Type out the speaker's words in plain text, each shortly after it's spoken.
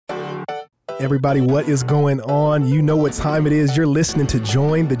Everybody, what is going on? You know what time it is. You're listening to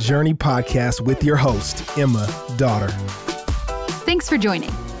Join the Journey podcast with your host, Emma Daughter. Thanks for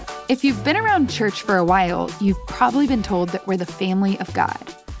joining. If you've been around church for a while, you've probably been told that we're the family of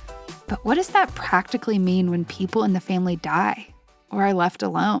God. But what does that practically mean when people in the family die or are left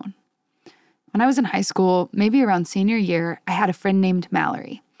alone? When I was in high school, maybe around senior year, I had a friend named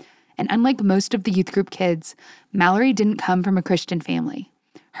Mallory. And unlike most of the youth group kids, Mallory didn't come from a Christian family.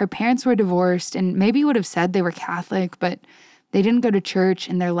 Her parents were divorced and maybe would have said they were Catholic, but they didn't go to church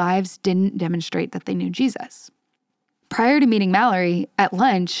and their lives didn't demonstrate that they knew Jesus. Prior to meeting Mallory, at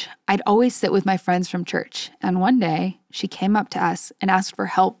lunch, I'd always sit with my friends from church. And one day, she came up to us and asked for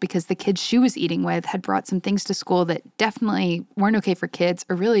help because the kids she was eating with had brought some things to school that definitely weren't okay for kids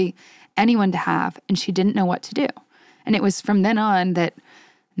or really anyone to have, and she didn't know what to do. And it was from then on that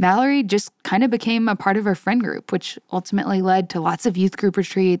Mallory just kind of became a part of our friend group, which ultimately led to lots of youth group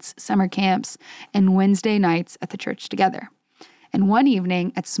retreats, summer camps, and Wednesday nights at the church together. And one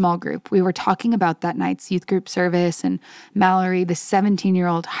evening at small group, we were talking about that night's youth group service, and Mallory, the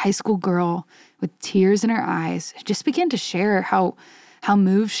 17-year-old high school girl with tears in her eyes, just began to share how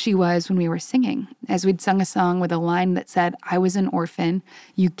moved she was when we were singing, as we'd sung a song with a line that said, "I was an orphan,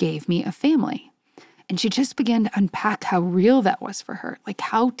 you gave me a family." And she just began to unpack how real that was for her, like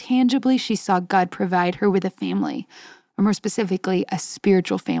how tangibly she saw God provide her with a family, or more specifically, a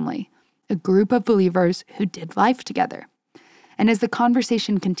spiritual family, a group of believers who did life together. And as the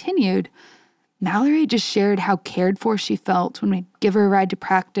conversation continued, Mallory just shared how cared for she felt when we'd give her a ride to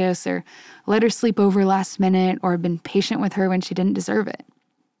practice or let her sleep over last minute or been patient with her when she didn't deserve it.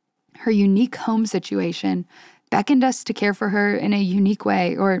 Her unique home situation beckoned us to care for her in a unique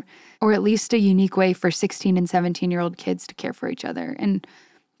way, or at least a unique way for 16 and 17-year-old kids to care for each other. And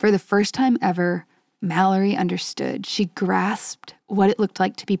for the first time ever, Mallory understood. She grasped what it looked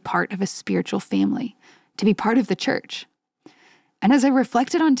like to be part of a spiritual family, to be part of the church. And as I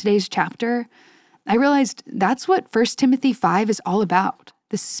reflected on today's chapter, I realized that's what 1 Timothy 5 is all about,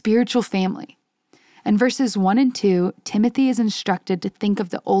 the spiritual family. In verses 1 and 2, Timothy is instructed to think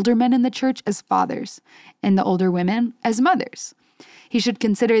of the older men in the church as fathers and the older women as mothers. He should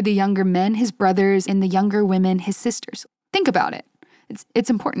consider the younger men his brothers and the younger women his sisters. Think about it.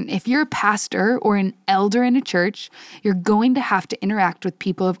 It's important. If you're a pastor or an elder in a church, you're going to have to interact with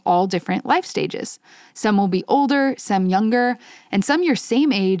people of all different life stages. Some will be older, some younger, and some your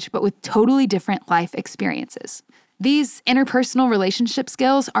same age, but with totally different life experiences. These interpersonal relationship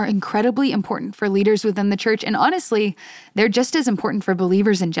skills are incredibly important for leaders within the church, and honestly, they're just as important for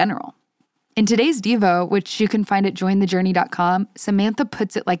believers in general. In today's Devo, which you can find at jointhejourney.com, Samantha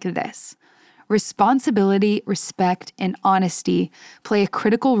puts it like this: responsibility, respect, and honesty play a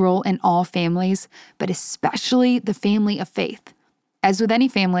critical role in all families, but especially the family of faith. As with any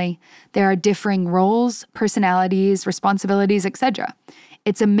family, there are differing roles, personalities, responsibilities, etc.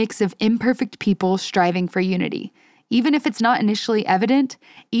 It's a mix of imperfect people striving for unity. Even if it's not initially evident,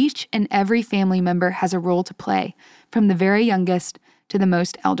 each and every family member has a role to play, from the very youngest to the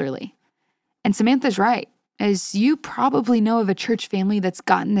most elderly. And Samantha's right, as you probably know of a church family that's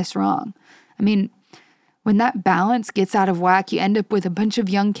gotten this wrong. I mean, when that balance gets out of whack, you end up with a bunch of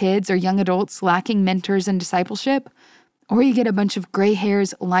young kids or young adults lacking mentors and discipleship, or you get a bunch of gray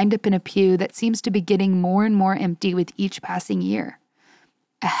hairs lined up in a pew that seems to be getting more and more empty with each passing year.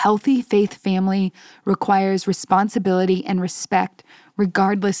 A healthy faith family requires responsibility and respect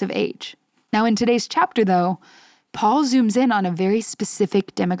regardless of age. Now, in today's chapter, though, Paul zooms in on a very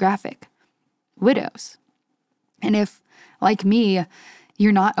specific demographic: widows. And if, like me,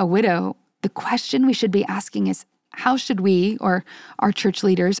 you're not a widow, the question we should be asking is, how should we, or our church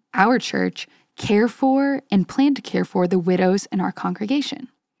leaders, our church, care for and plan to care for the widows in our congregation?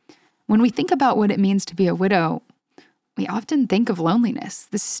 When we think about what it means to be a widow, we often think of loneliness.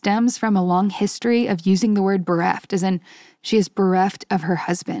 This stems from a long history of using the word bereft, as in she is bereft of her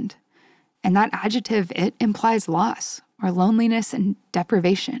husband. And that adjective, it implies loss or loneliness and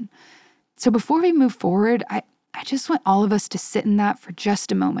deprivation. So before we move forward, I just want all of us to sit in that for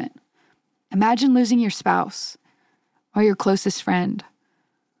just a moment. Imagine losing your spouse or your closest friend.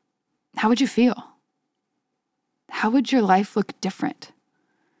 How would you feel? How would your life look different?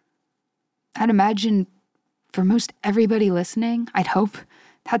 I'd imagine for most everybody listening, I'd hope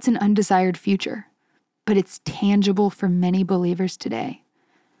that's an undesired future, but it's tangible for many believers today.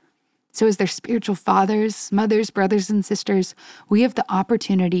 So as their spiritual fathers, mothers, brothers, and sisters, we have the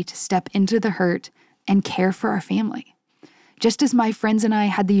opportunity to step into the hurt and care for our family. Just as my friends and I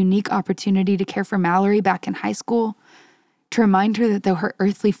had the unique opportunity to care for Mallory back in high school, to remind her that though her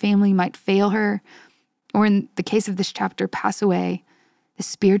earthly family might fail her, or in the case of this chapter, pass away, the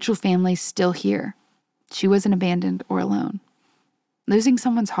spiritual family's still here. She wasn't abandoned or alone. Losing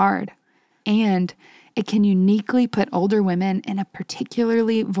someone's hard, and it can uniquely put older women in a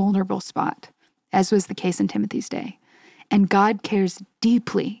particularly vulnerable spot, as was the case in Timothy's day. And God cares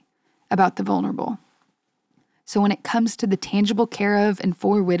deeply about the vulnerable. So when it comes to the tangible care of and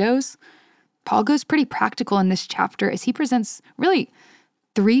for widows, Paul goes pretty practical in this chapter as he presents really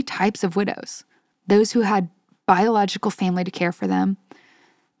 3 types of widows. Those who had biological family to care for them,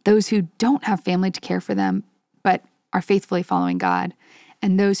 those who don't have family to care for them but are faithfully following God,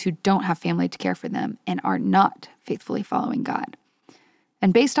 and those who don't have family to care for them and are not faithfully following God.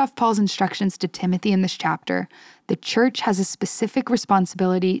 And based off Paul's instructions to Timothy in this chapter, the church has a specific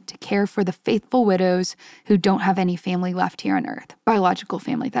responsibility to care for the faithful widows who don't have any family left here on earth, biological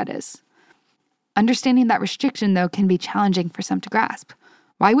family, that is. Understanding that restriction, though, can be challenging for some to grasp.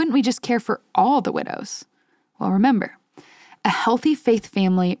 Why wouldn't we just care for all the widows? Well, remember, a healthy faith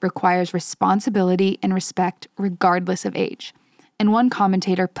family requires responsibility and respect regardless of age. And one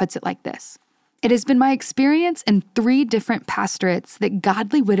commentator puts it like this: "It has been my experience in 3 different pastorates that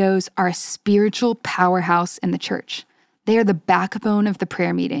godly widows are a spiritual powerhouse in the church. They are the backbone of the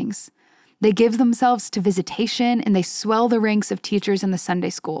prayer meetings. They give themselves to visitation and they swell the ranks of teachers in the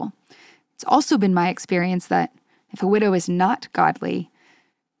Sunday school. It's also been my experience that if a widow is not godly,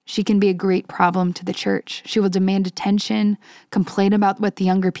 she can be a great problem to the church. She will demand attention, complain about what the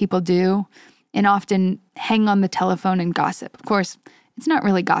younger people do, and often hang on the telephone and gossip. Of course, it's not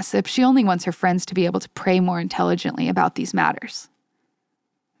really gossip. She only wants her friends to be able to pray more intelligently about these matters."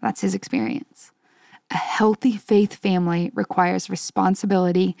 That's his experience. A healthy faith family requires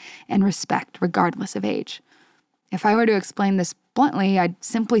responsibility and respect regardless of age. If I were to explain this bluntly, I'd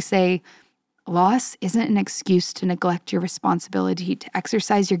simply say loss isn't an excuse to neglect your responsibility to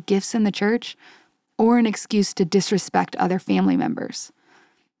exercise your gifts in the church or an excuse to disrespect other family members.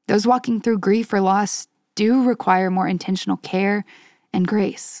 Those walking through grief or loss do require more intentional care and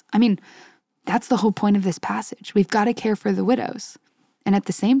grace. I mean, that's the whole point of this passage. We've got to care for the widows. And at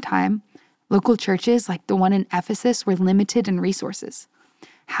the same time, local churches like the one in Ephesus were limited in resources.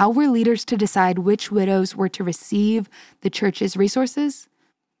 How were leaders to decide which widows were to receive the church's resources?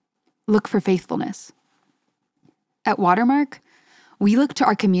 Look for faithfulness. At Watermark, we look to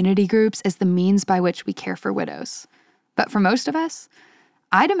our community groups as the means by which we care for widows. But for most of us,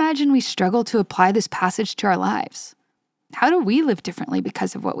 I'd imagine we struggle to apply this passage to our lives. How do we live differently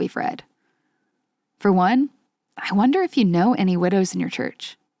because of what we've read? For one, I wonder if you know any widows in your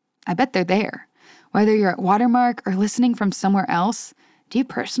church. I bet they're there. Whether you're at Watermark or listening from somewhere else, do you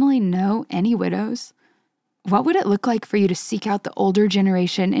personally know any widows? What would it look like for you to seek out the older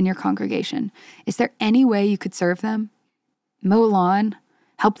generation in your congregation? Is there any way you could serve them? Mow a lawn,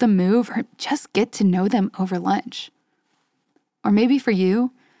 help them move, or just get to know them over lunch? Or maybe for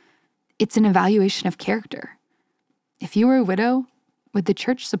you, it's an evaluation of character. If you were a widow, would the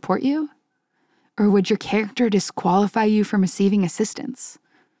church support you? Or would your character disqualify you from receiving assistance?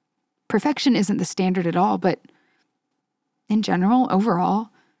 Perfection isn't the standard at all, but in general,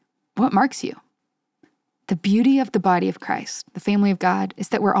 overall, what marks you? The beauty of the body of Christ, the family of God, is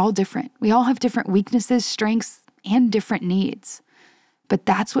that we're all different. We all have different weaknesses, strengths, and different needs. But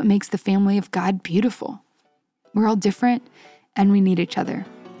that's what makes the family of God beautiful. We're all different, and we need each other.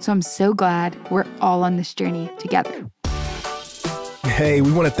 So I'm so glad we're all on this journey together. Hey,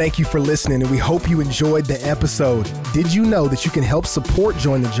 we want to thank you for listening, and we hope you enjoyed the episode. Did you know that you can help support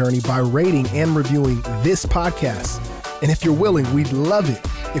Join the Journey by rating and reviewing this podcast? And if you're willing, we'd love it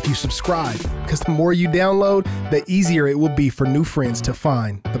if you subscribe, because the more you download, the easier it will be for new friends to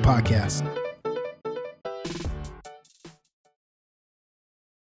find the podcast.